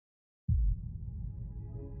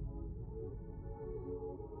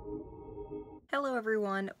Hello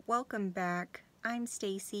everyone, welcome back. I'm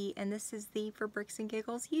Stacy and this is the For Bricks and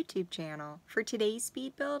Giggles YouTube channel. For today's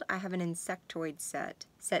speed build, I have an Insectoids set.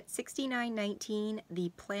 Set 6919, the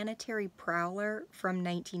Planetary Prowler from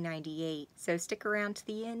 1998. So stick around to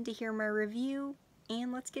the end to hear my review,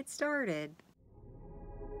 and let's get started.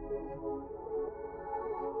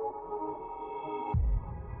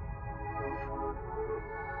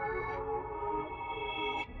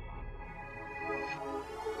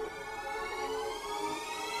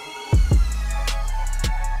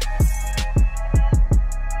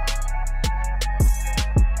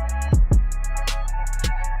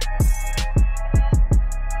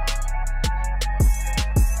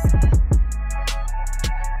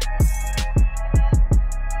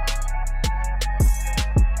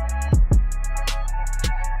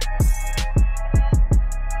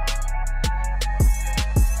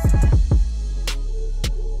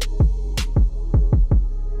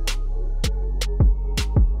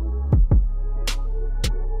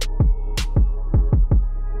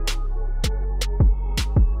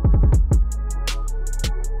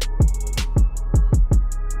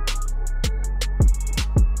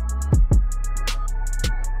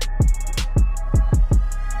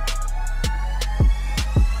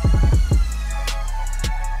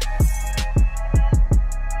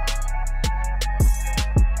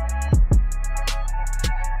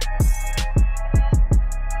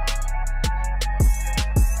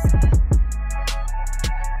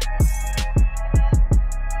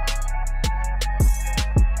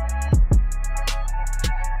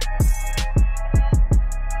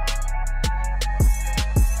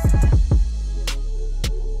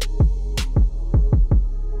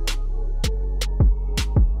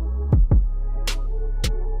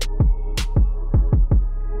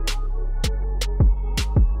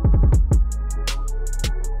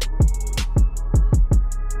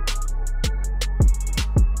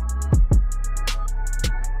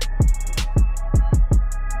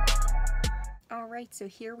 So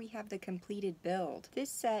here we have the completed build. This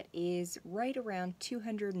set is right around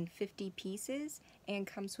 250 pieces and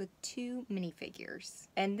comes with 2 minifigures.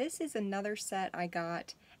 And this is another set I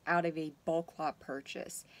got out of a bulk lot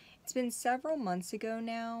purchase. It's been several months ago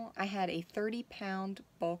now. I had a 30-pound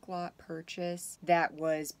bulk lot purchase that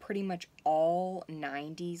was pretty much all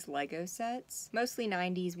 90s Lego sets. Mostly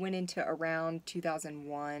 90s, went into around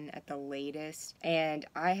 2001 at the latest, and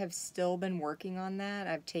I have still been working on that.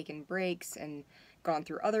 I've taken breaks and gone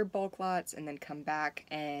through other bulk lots and then come back,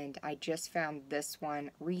 and I just found this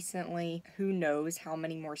one recently. Who knows how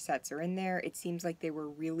many more sets are in there. It seems like they were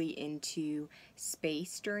really into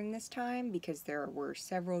space during this time because there were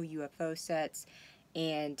several UFO sets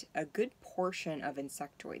and a good portion of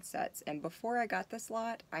Insectoid sets. And before I got this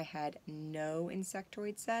lot, I had no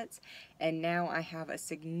Insectoid sets, and now I have a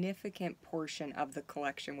significant portion of the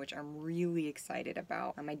collection, which I'm really excited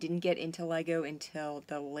about. I didn't get into Lego until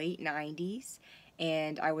the late 90s,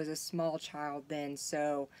 and I was a small child then,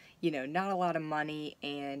 so, not a lot of money,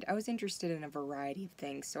 and I was interested in a variety of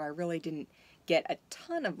things, so I really didn't get a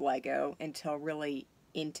ton of Lego until really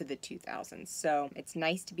into the 2000s. So it's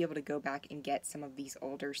nice to be able to go back and get some of these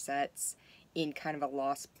older sets in kind of a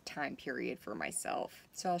lost time period for myself.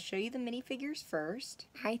 So I'll show you the minifigures first.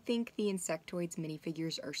 I think the Insectoids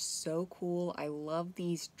minifigures are so cool. I love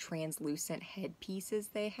these translucent headpieces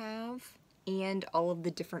they have, and all of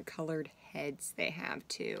the different colored heads they have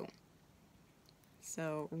too.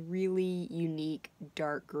 So really unique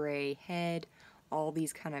dark gray head. All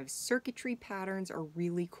these kind of circuitry patterns are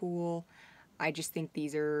really cool. I just think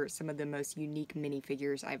these are some of the most unique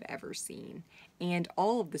minifigures I've ever seen. And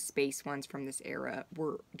all of the space ones from this era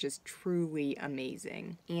were just truly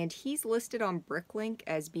amazing. And he's listed on BrickLink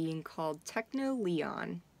as being called Techno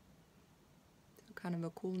Leon. So kind of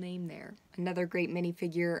a cool name there. Another great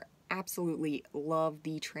minifigure. Absolutely love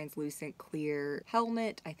the translucent clear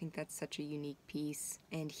helmet. I think that's such a unique piece.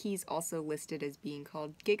 And he's also listed as being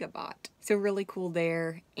called Gigabot. So really cool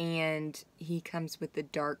there. And he comes with the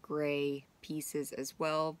dark gray pieces as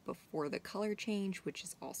well before the color change, which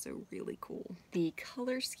is also really cool. The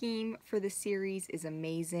color scheme for the series is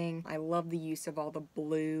amazing. I love the use of all the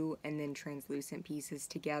blue and then translucent pieces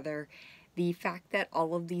together. The fact that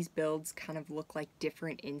all of these builds kind of look like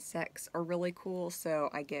different insects are really cool, so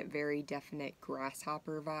I get very definite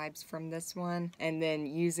grasshopper vibes from this one. And then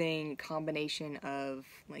using combination of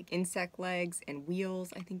like insect legs and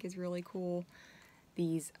wheels I think is really cool.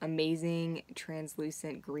 These amazing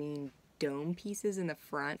translucent green dome pieces in the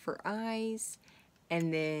front for eyes,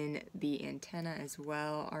 and then the antenna as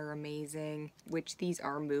well are amazing, which these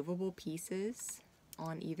are movable pieces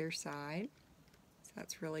on either side. So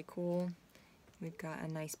that's really cool. We've got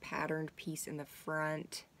a nice patterned piece in the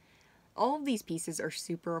front. All of these pieces are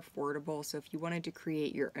super affordable, so if you wanted to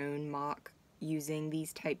create your own mock using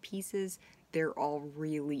these type pieces, they're all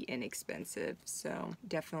really inexpensive, so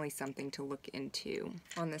definitely something to look into.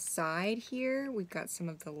 On the side here, we've got some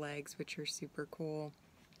of the legs, which are super cool.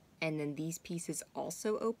 And then these pieces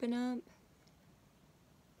also open up.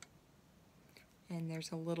 And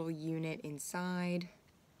there's a little unit inside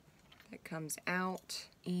that comes out.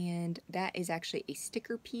 And that is actually a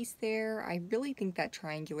sticker piece there. I really think that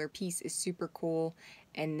triangular piece is super cool.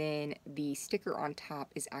 And then the sticker on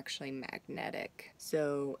top is actually magnetic.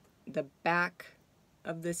 So the back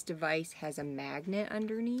of this device has a magnet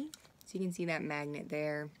underneath. So you can see that magnet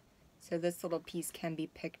there. So this little piece can be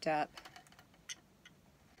picked up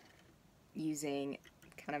using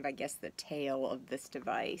kind of, I guess, the tail of this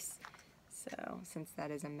device. So since that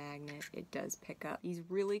is a magnet, it does pick up these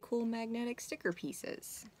really cool magnetic sticker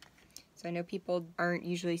pieces. So I know people aren't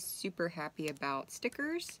usually super happy about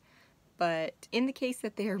stickers, but in the case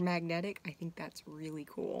that they are magnetic, I think that's really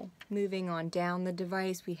cool. Moving on down the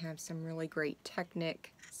device, we have some really great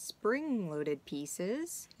Technic spring-loaded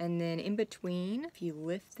pieces. And then in between, if you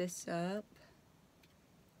lift this up,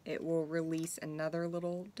 it will release another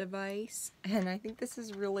little device. And I think this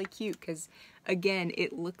is really cute because, again,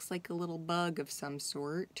 it looks like a little bug of some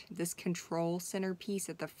sort. This control center piece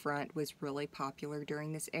at the front was really popular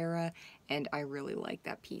during this era, and I really like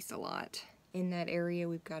that piece a lot. In that area,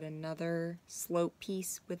 we've got another slope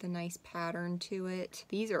piece with a nice pattern to it.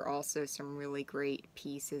 These are also some really great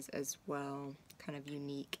pieces as well, kind of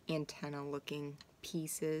unique antenna looking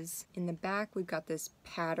pieces. In the back, we've got this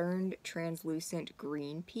patterned translucent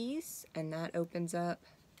green piece, and that opens up.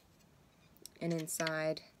 And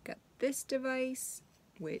inside, got this device,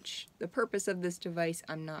 which the purpose of this device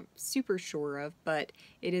I'm not super sure of, but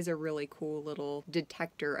it is a really cool little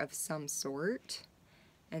detector of some sort.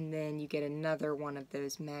 And then you get another one of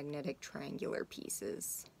those magnetic triangular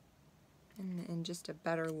pieces. And just a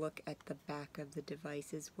better look at the back of the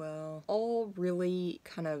device as well. All really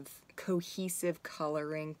kind of cohesive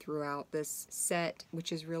coloring throughout this set,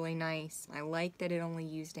 which is really nice. I like that it only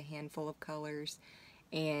used a handful of colors,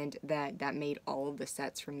 and that made all of the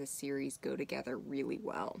sets from this series go together really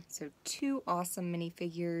well. So 2 awesome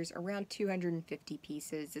minifigures, around 250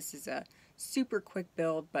 pieces. This is a super quick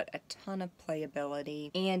build, but a ton of playability.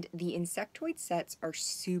 And the Insectoid sets are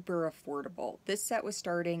super affordable. This set was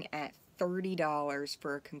starting at $30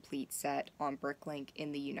 for a complete set on BrickLink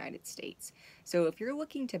in the United States. So if you're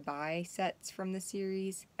looking to buy sets from the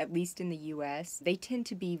series, at least in the US, they tend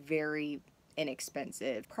to be very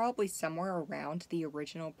inexpensive, probably somewhere around the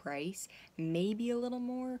original price, maybe a little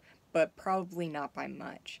more, but probably not by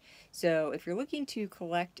much. So if you're looking to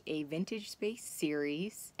collect a vintage space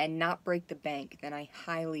series and not break the bank, then I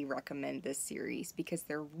highly recommend this series because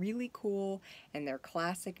they're really cool and they're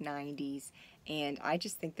classic 90s, and I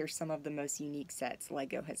just think they're some of the most unique sets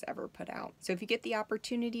LEGO has ever put out. So if you get the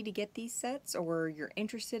opportunity to get these sets, or you're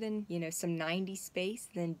interested in, you know, some 90s space,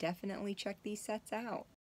 then definitely check these sets out.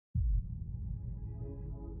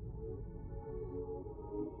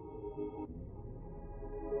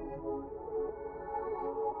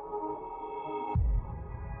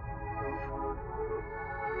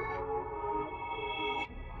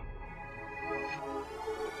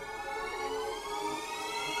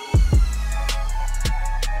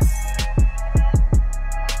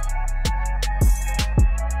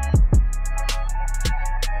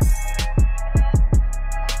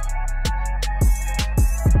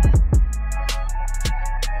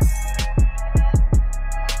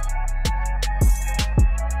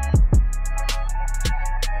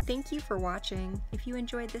 Thank you for watching. If you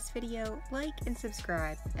enjoyed this video, like and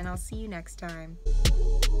subscribe, and I'll see you next time.